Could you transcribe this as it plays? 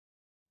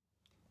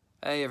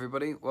Hey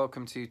everybody,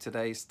 welcome to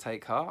today's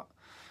Take Heart.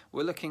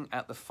 We're looking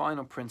at the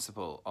final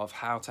principle of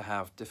how to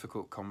have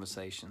difficult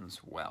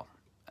conversations well,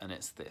 and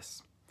it's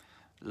this: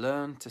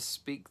 learn to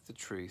speak the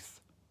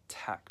truth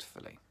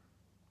tactfully.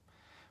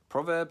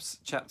 Proverbs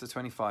chapter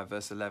 25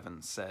 verse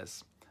 11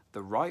 says,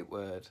 "The right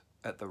word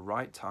at the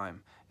right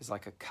time is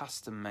like a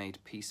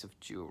custom-made piece of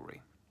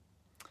jewelry."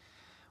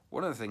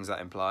 One of the things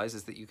that implies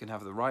is that you can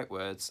have the right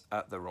words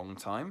at the wrong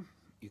time.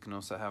 You can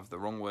also have the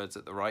wrong words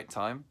at the right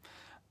time,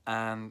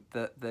 and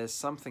that there's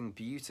something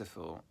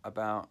beautiful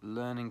about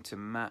learning to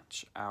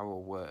match our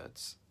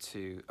words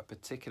to a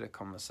particular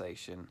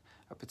conversation,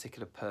 a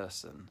particular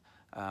person,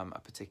 a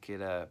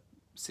particular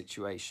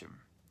situation.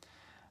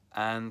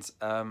 And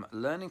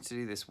learning to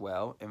do this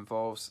well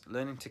involves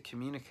learning to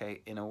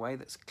communicate in a way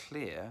that's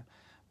clear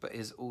but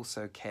is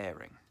also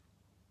caring.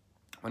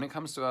 When it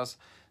comes to us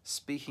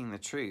speaking the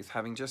truth,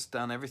 having just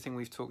done everything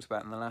we've talked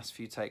about in the last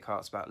few Take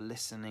Hearts about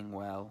listening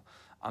well,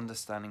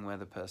 understanding where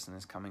the person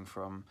is coming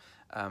from,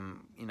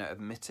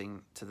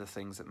 admitting to the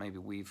things that maybe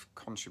we've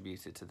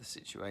contributed to the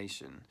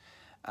situation.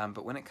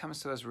 But when it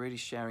comes to us really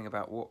sharing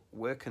about what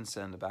we're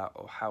concerned about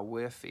or how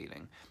we're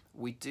feeling,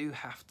 we do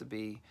have to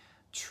be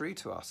true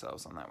to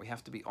ourselves on that. We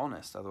have to be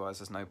honest, otherwise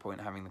there's no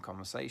point having the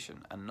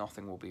conversation and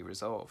nothing will be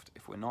resolved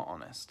if we're not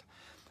honest.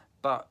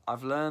 But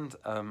I've learned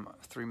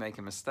through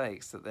making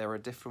mistakes that there are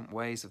different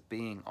ways of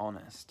being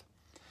honest.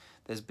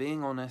 There's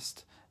being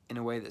honest in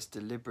a way that's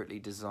deliberately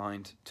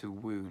designed to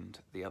wound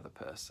the other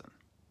person,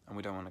 and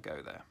we don't want to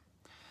go there.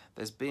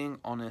 There's being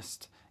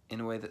honest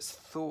in a way that's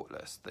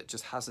thoughtless, that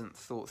just hasn't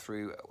thought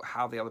through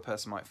how the other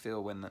person might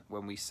feel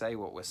when we say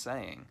what we're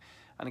saying.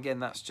 And again,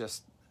 that's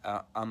just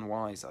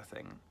unwise, I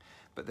think.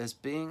 But there's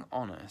being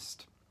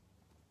honest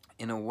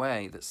in a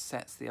way that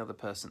sets the other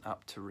person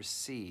up to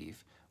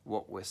receive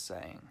what we're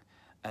saying,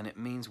 and it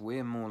means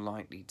we're more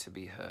likely to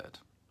be heard.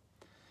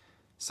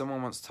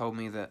 Someone once told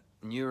me that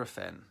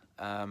Nurofen,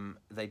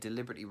 they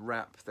deliberately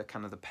wrap the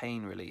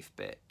pain relief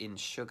bit in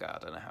sugar. I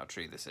don't know how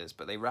true this is,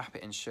 but they wrap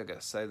it in sugar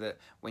so that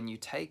when you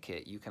take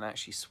it, you can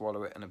actually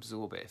swallow it and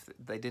absorb it. If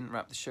they didn't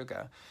wrap the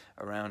sugar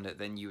around it,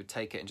 then you would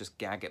take it and just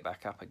gag it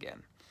back up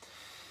again.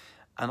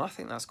 And I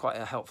think that's quite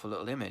a helpful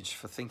little image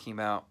for thinking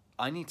about,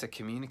 I need to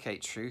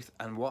communicate truth,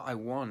 and what I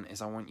want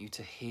is I want you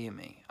to hear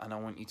me, and I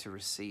want you to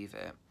receive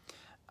it.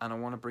 And I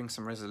want to bring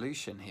some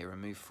resolution here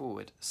and move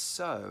forward.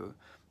 So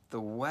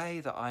the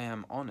way that I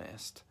am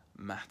honest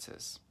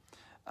matters.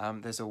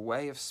 There's a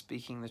way of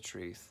speaking the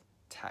truth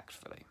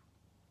tactfully.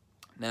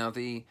 Now,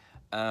 there's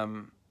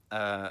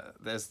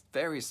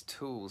various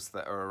tools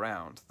that are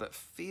around that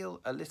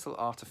feel a little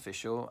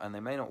artificial, and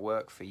they may not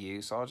work for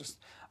you. So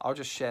I'll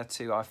just share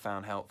two I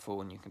found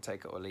helpful, and you can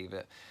take it or leave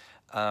it.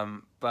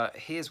 But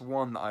here's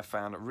one that I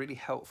found a really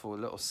helpful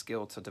little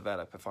skill to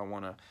develop if I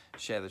want to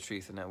share the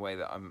truth in a way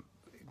that I'm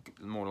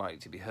more likely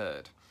to be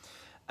heard.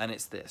 And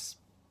it's this: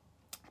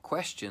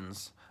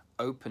 questions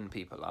open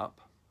people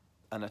up,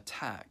 and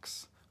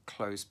attacks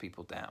close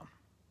people down.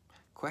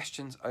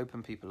 Questions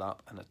open people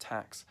up, and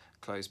attacks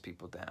close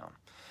people down.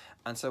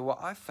 And so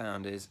what I've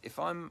found is if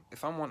I'm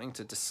wanting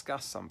to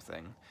discuss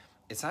something,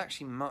 it's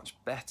actually much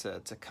better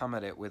to come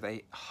at it with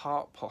a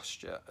heart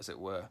posture, as it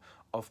were,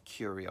 of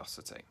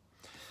curiosity.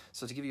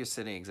 So to give you a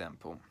silly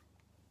example,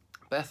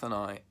 Beth and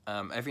I,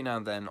 every now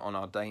and then on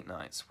our date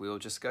nights, we'll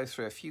just go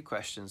through a few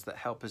questions that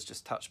help us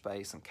just touch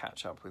base and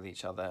catch up with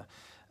each other.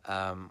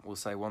 We'll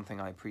say, one thing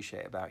I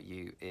appreciate about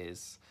you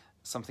is,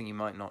 something you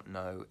might not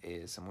know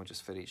is, and we'll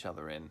just fit each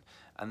other in.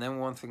 And then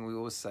one thing we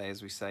always say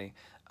is we say,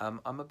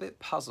 I'm a bit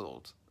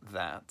puzzled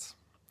that,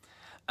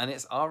 and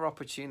it's our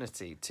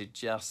opportunity to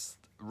just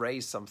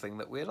raise something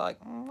that we're like,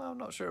 I'm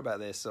not sure about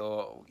this,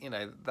 or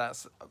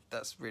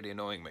that's really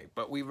annoying me,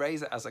 but we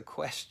raise it as a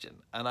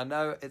question. And I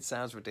know it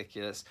sounds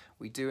ridiculous,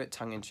 we do it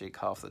tongue-in-cheek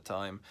half the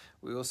time,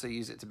 we also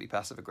use it to be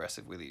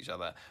passive-aggressive with each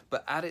other,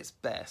 but at its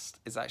best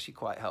it's actually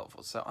quite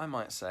helpful. So I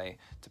might say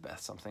to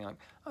Beth something like,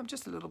 I'm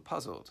just a little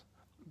puzzled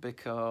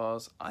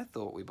because I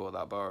thought we bought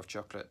that bar of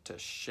chocolate to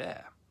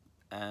share,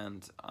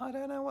 and I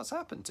don't know what's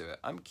happened to it.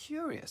 I'm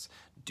curious,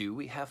 do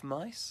we have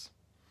mice?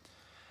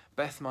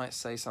 Beth might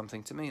say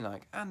something to me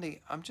like,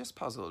 Andy, I'm just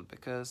puzzled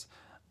because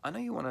I know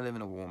you want to live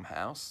in a warm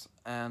house,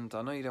 and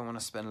I know you don't want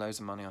to spend loads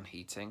of money on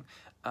heating.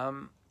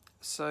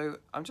 So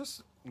I'm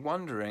just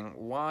wondering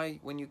why,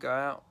 when you go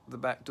out the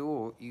back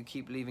door, you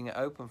keep leaving it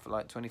open for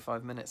like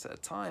 25 minutes at a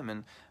time.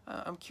 And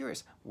I'm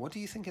curious, what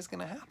do you think is going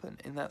to happen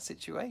in that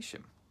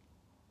situation?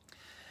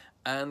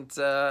 And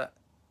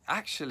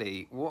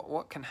actually,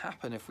 what can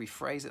happen if we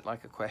phrase it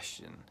like a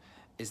question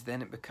is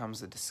then it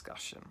becomes a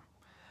discussion.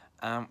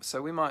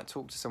 So we might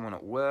talk to someone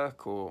at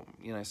work, or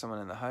someone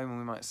in the home, and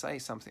we might say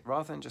something,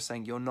 rather than just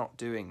saying, you're not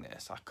doing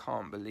this, I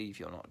can't believe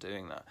you're not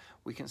doing that.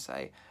 We can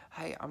say,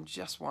 hey, I'm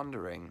just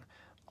wondering,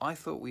 I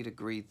thought we'd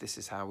agreed this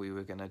is how we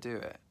were going to do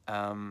it,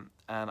 and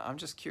I'm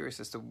just curious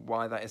as to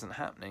why that isn't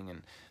happening,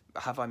 and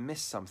have I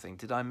missed something?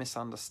 Did I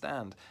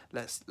misunderstand?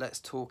 Let's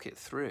talk it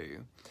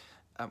through.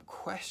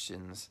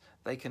 Questions,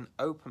 they can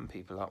open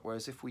people up,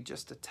 whereas if we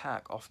just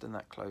attack, often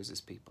that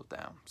closes people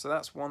down. So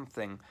that's one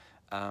thing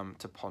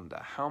to ponder.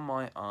 How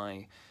might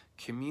I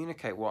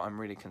communicate what I'm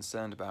really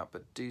concerned about,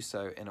 but do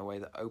so in a way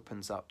that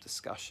opens up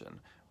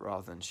discussion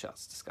rather than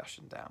shuts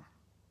discussion down?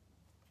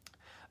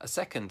 A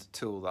second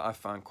tool that I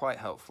found quite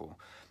helpful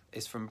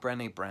is from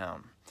Brené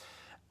Brown.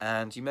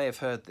 And you may have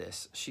heard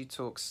this. She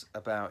talks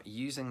about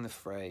using the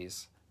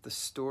phrase, "the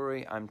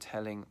story I'm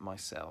telling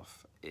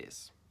myself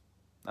is."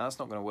 Now, that's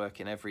not going to work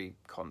in every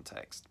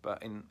context,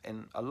 but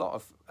in a lot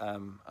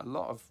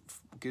of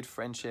good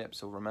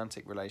friendships or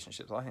romantic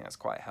relationships, I think that's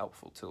quite a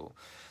helpful tool.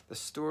 The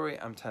story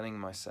I'm telling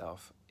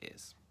myself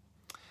is.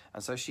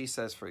 And so she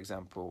says, for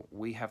example,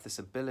 we have this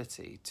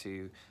ability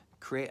to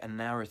create a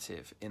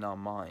narrative in our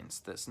minds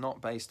that's not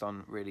based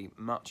on really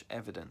much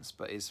evidence,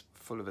 but is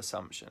full of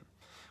assumption.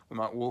 We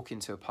might walk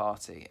into a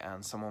party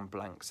and someone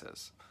blanks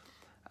us,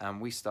 and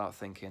we start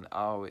thinking,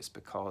 oh, it's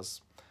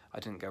because I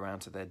didn't go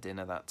around to their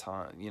dinner that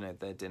time,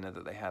 their dinner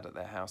that they had at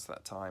their house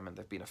that time, and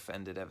they've been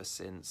offended ever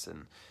since,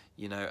 and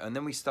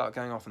then we start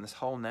going off on this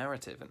whole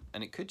narrative,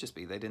 and it could just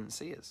be they didn't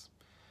see us.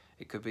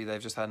 It could be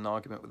they've just had an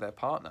argument with their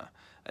partner.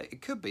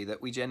 It could be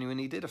that we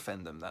genuinely did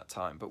offend them that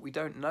time, but we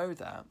don't know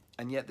that,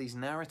 and yet these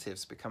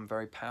narratives become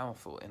very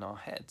powerful in our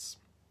heads.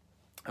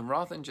 And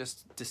rather than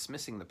just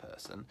dismissing the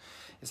person,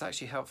 it's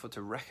actually helpful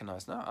to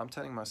recognize, no, I'm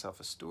telling myself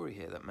a story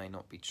here that may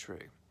not be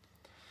true.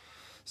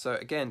 So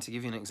again, to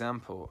give you an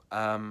example,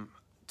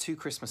 2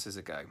 Christmases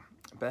ago,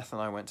 Beth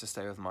and I went to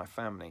stay with my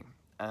family,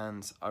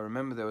 and I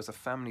remember there was a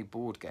family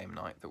board game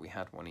night that we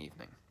had one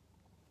evening.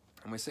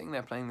 And we're sitting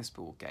there playing this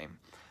board game,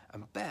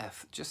 and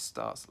Beth just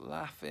starts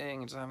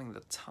laughing and just having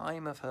the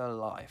time of her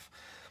life.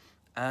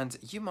 And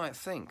you might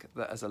think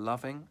that as a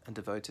loving and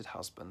devoted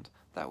husband,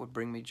 that would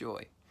bring me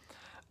joy.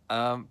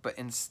 But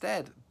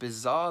instead,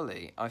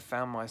 bizarrely, I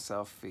found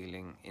myself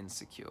feeling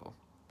insecure.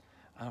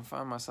 And I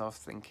found myself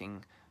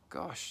thinking,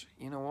 gosh,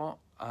 you know what?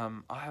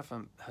 I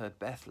haven't heard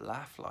Beth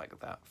laugh like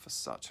that for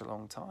such a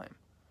long time.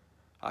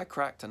 I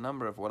cracked a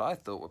number of what I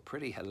thought were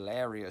pretty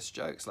hilarious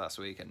jokes last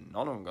week, and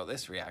none of them got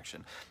this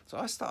reaction. So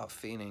I start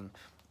feeling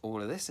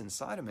all of this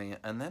inside of me,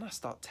 and then I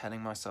start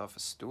telling myself a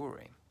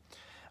story.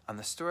 And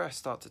the story I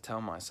start to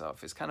tell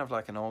myself is kind of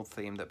like an old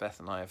theme that Beth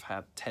and I have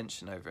had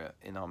tension over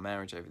in our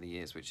marriage over the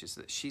years, which is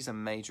that she's a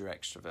major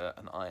extrovert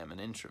and I am an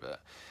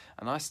introvert.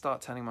 And I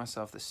start telling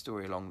myself this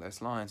story along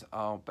those lines.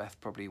 Oh, Beth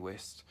probably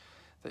wished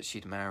that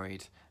she'd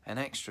married an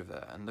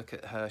extrovert, and look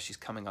at her, she's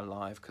coming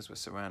alive because we're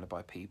surrounded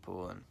by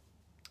people, and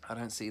I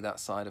don't see that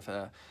side of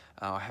her.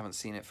 Oh, I haven't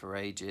seen it for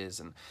ages.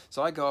 And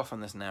so I go off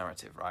on this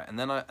narrative, right? And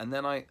then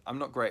I'm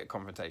not great at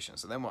confrontation.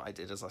 So then what I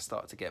did is I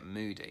started to get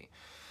moody.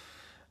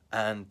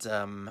 And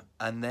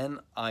then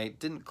I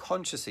didn't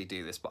consciously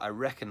do this, but I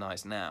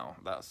recognize now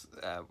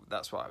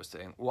that's what I was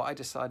doing. What I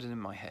decided in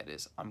my head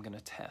is I'm going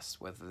to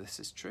test whether this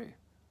is true,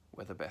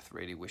 whether Beth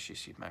really wishes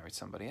she'd married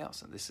somebody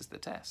else. And this is the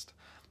test.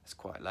 It's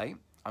quite late.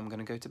 I'm going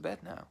to go to bed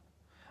now.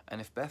 And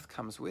if Beth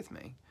comes with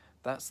me,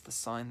 that's the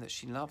sign that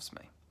she loves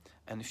me.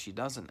 And if she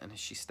doesn't, and if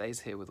she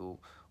stays here with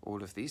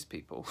all of these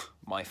people,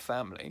 my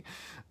family,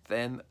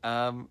 then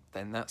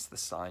that's the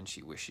sign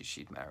she wishes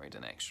she'd married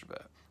an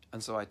extrovert.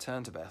 And so I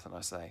turn to Beth and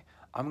I say,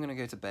 I'm going to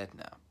go to bed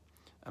now.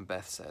 And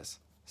Beth says,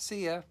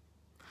 see ya.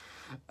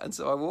 And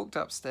so I walked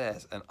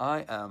upstairs, and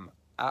I am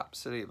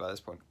absolutely, by this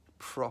point,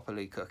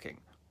 properly cooking.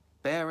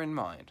 Bear in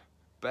mind,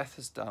 Beth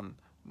has done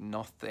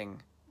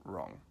nothing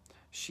wrong.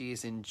 She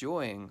is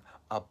enjoying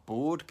a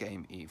board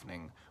game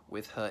evening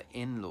with her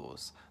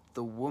in-laws.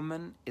 The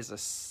woman is a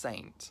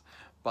saint.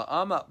 But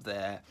I'm up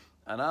there,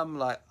 and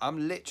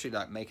I'm literally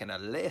like making a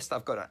list.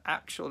 I've got an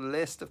actual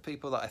list of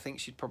people that I think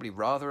she'd probably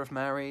rather have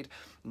married.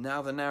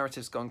 Now the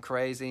narrative's gone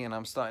crazy, and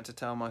I'm starting to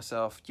tell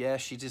myself, yeah,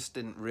 she just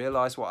didn't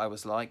realize what I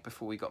was like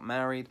before we got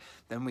married.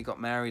 Then we got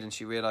married and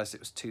she realized it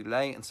was too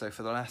late. And so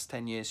for the last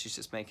 10 years, she's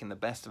just making the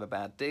best of a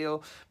bad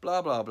deal,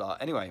 blah, blah, blah.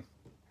 Anyway,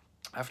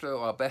 after a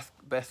while,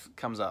 Beth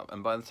comes up,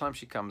 and by the time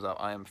she comes up,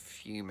 I am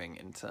fuming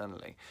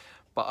internally.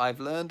 But I've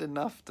learned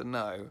enough to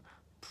know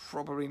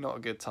probably not a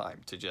good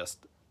time to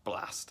just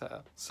blast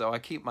her. So I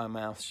keep my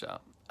mouth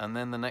shut. And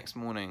then the next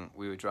morning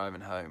we were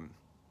driving home,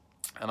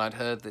 and I'd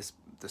heard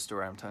the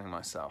story I'm telling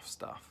myself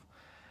stuff.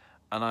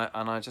 And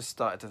I just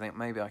started to think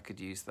maybe I could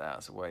use that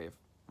as a way of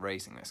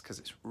raising this, because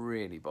it's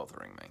really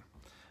bothering me.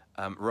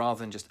 Rather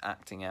than just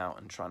acting out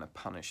and trying to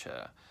punish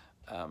her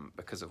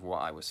because of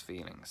what I was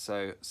feeling.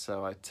 So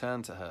I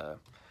turned to her,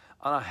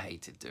 and I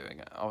hated doing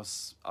it. I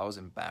was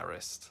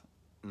embarrassed.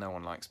 No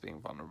one likes being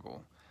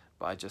vulnerable.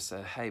 But I just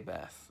said, hey,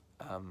 Beth,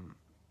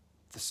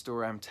 the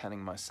story I'm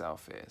telling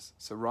myself is,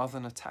 so rather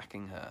than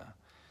attacking her,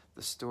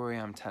 the story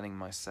I'm telling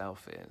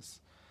myself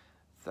is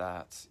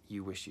that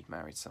you wish you'd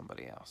married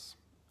somebody else,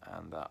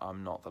 and that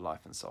I'm not the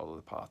life and soul of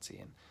the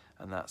party,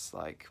 and that's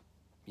like,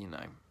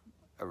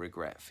 a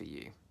regret for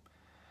you.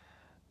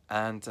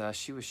 And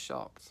she was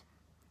shocked.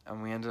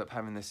 And we ended up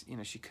having this,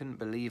 she couldn't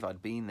believe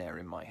I'd been there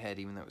in my head,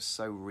 even though it was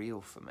so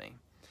real for me.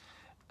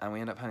 And we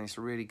ended up having this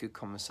really good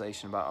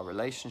conversation about our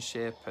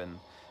relationship, and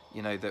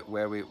that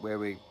where we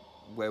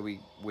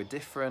were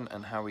different,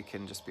 and how we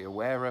can just be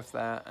aware of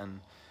that.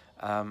 And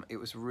it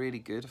was really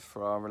good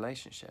for our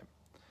relationship.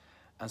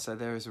 And so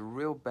there is a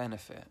real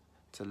benefit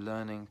to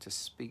learning to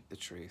speak the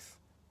truth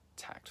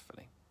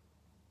tactfully.